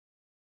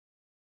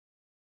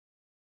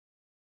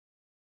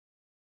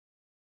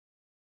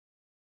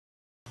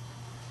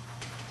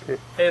Okay.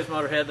 Hey, it's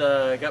Motorhead.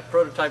 Got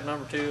prototype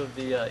number 2 of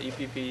the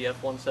EPP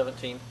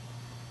F-117.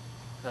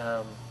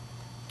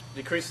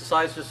 Decreased the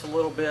size just a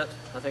little bit.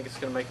 I think it's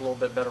going to make a little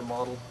bit better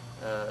model,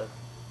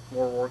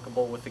 more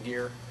workable with the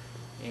gear,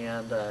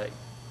 and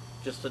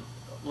just a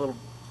little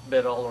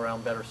bit all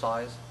around better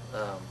size.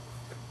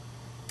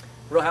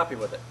 Real happy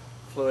with it.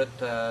 Flew it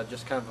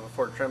just kind of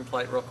before trim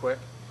flight real quick,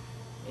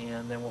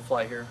 and then we'll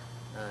fly here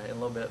in a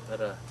little bit.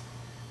 But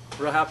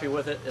real happy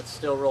with it. It's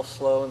still real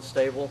slow and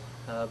stable,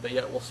 but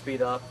yet we'll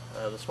speed up.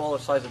 The smaller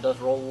size, it does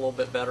roll a little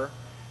bit better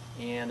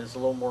and is a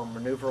little more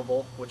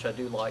maneuverable, which I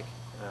do like.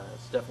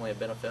 It's definitely a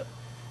benefit.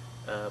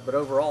 But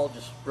overall,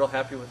 just real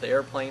happy with the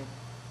airplane.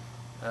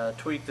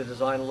 Tweaked the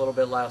design a little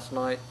bit last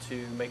night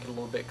to make it a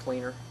little bit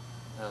cleaner,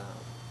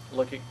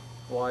 looking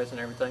wise and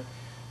everything.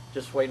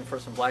 Just waiting for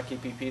some black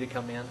EPP to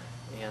come in,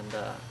 and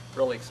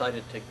really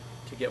excited to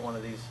get one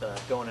of these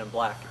going in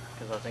black,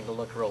 because I think it'll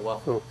look real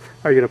well. Cool.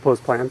 Are you going to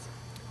post plans?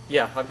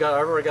 Yeah, I've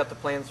already got the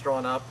plans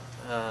drawn up.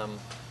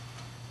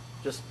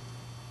 Just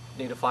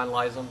need to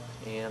finalize them,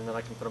 and then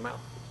I can put them out.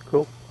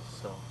 Cool.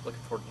 So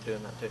looking forward to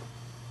doing that too.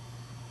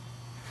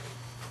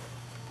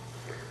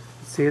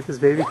 Let's see what this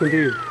baby can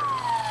do.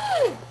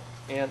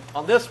 And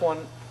on this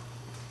one,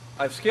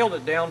 I've scaled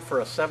it down for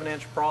a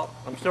 7-inch prop.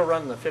 I'm still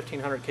running the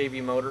 1500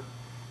 kV motor.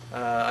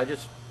 I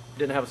just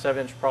didn't have a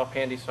 7-inch prop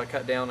handy, so I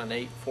cut down an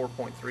 8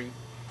 4.3.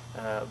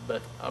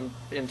 But I'm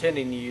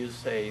intending to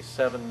use a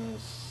 7.6.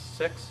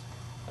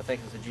 I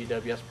think it's a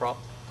GWS prop.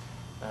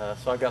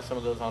 So I've got some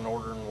of those on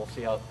order, and we'll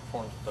see how it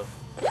performs with those.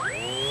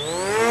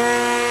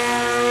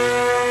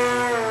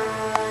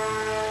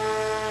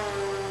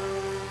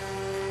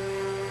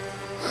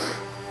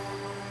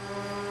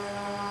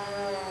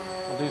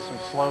 We'll do some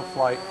slow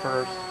flight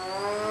first.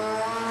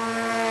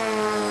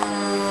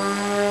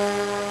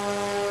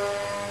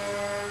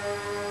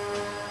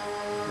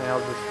 Now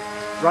this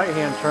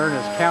right-hand turn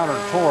is counter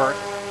torque.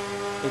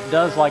 It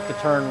does like to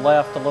turn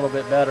left a little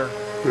bit better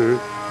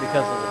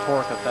because of the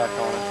torque effect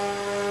on it.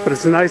 But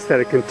it's nice that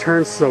it can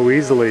turn so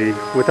easily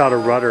without a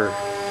rudder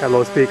at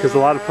low speed, because a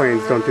lot of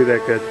planes don't do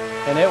that good.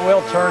 And it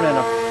will turn in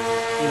a,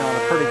 in a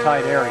pretty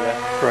tight area.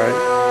 Right.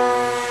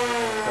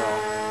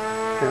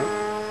 So,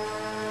 yeah.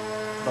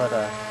 but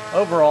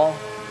overall,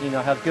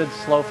 has good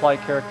slow flight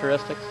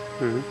characteristics.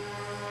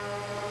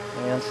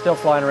 And still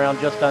flying around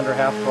just under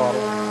half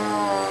throttle.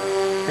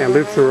 And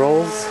loops and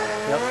rolls.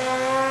 Yep.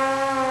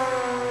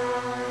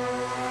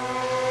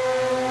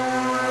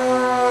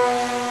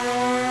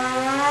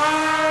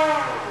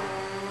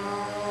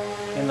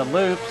 In the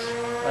loops,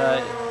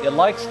 it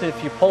likes to,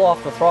 if you pull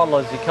off the throttle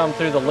as you come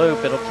through the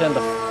loop, it'll tend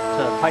to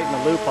tighten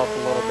the loop up a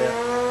little bit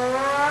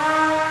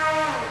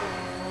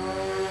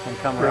and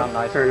come around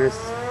nicely. Very nice.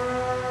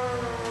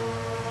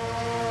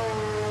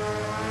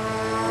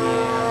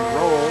 And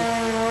roll.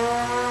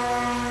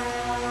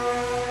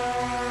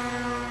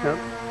 Yep.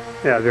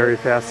 Yeah, very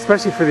fast,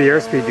 especially for the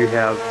airspeed you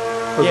have.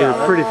 Those are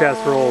pretty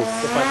fast rolls.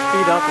 If I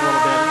speed up a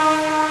little bit,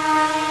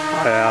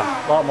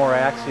 yeah, a lot more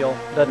axial,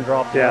 doesn't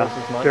drop the nose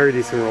as much. Very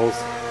decent rolls.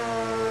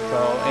 So,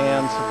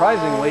 and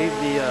surprisingly,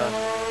 the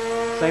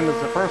same as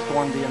the first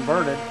one, the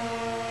inverted,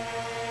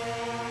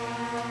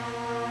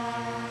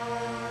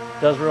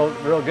 does real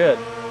good.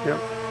 Yep.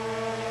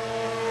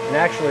 And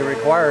actually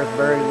requires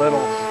very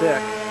little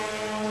stick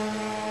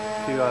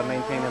to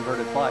maintain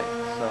inverted flight.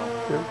 So.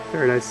 Yep,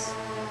 very nice.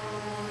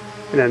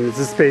 And then is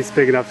this space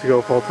big enough to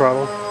go full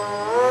throttle?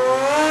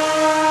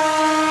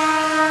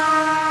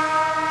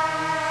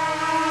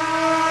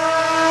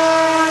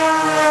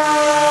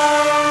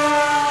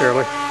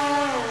 Barely.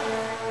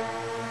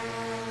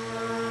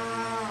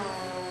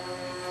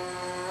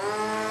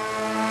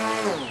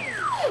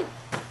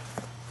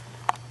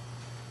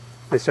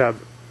 Nice job.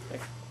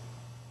 Thanks.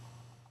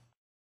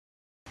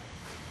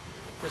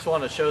 Just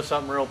want to show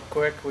something real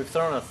quick. We've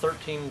thrown a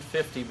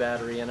 1350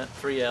 battery in it,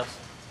 3S,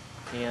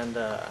 and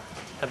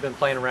have been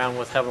playing around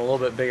with having a little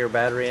bit bigger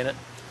battery in it.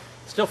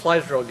 Still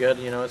flies real good,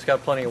 it's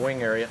got plenty of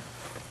wing area,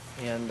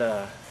 and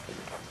but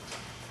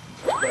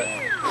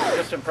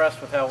just impressed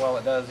with how well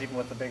it does, even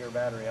with the bigger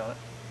battery on it.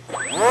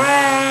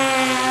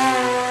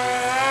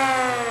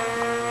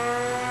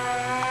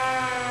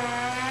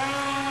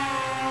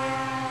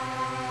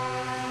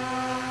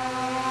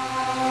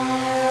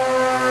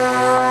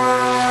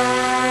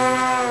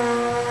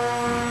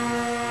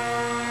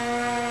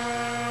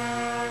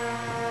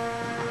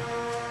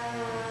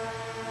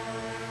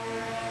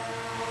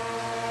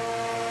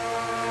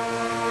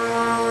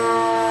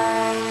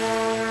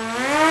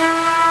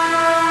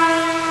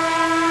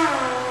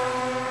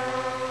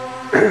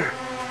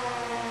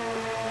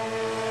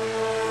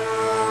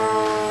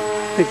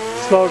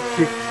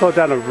 You slowed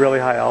down a really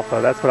high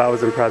alpha. That's what I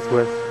was impressed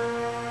with.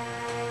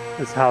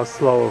 Is how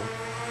slow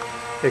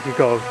it could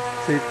go.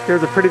 See,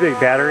 here's a pretty big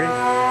battery,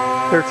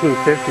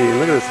 1350. And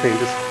look at this thing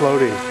just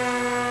floating.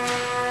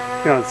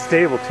 It's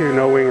stable too.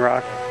 No wing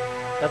rock.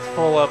 That's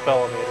full up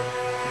elevator.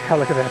 Yeah,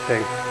 look at that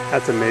thing.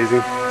 That's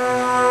amazing.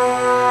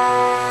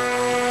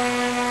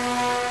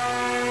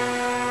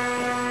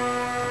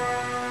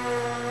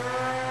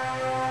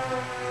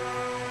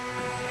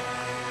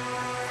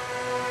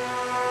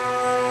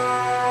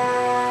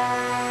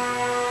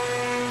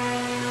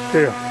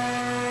 Dude,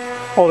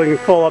 holding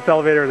full up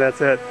elevator, that's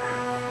it.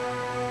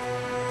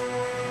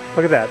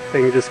 Look at that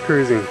thing just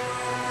cruising.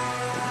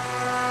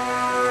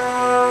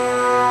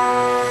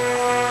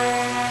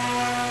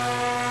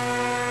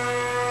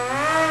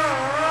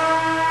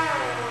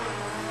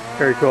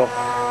 Very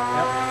cool.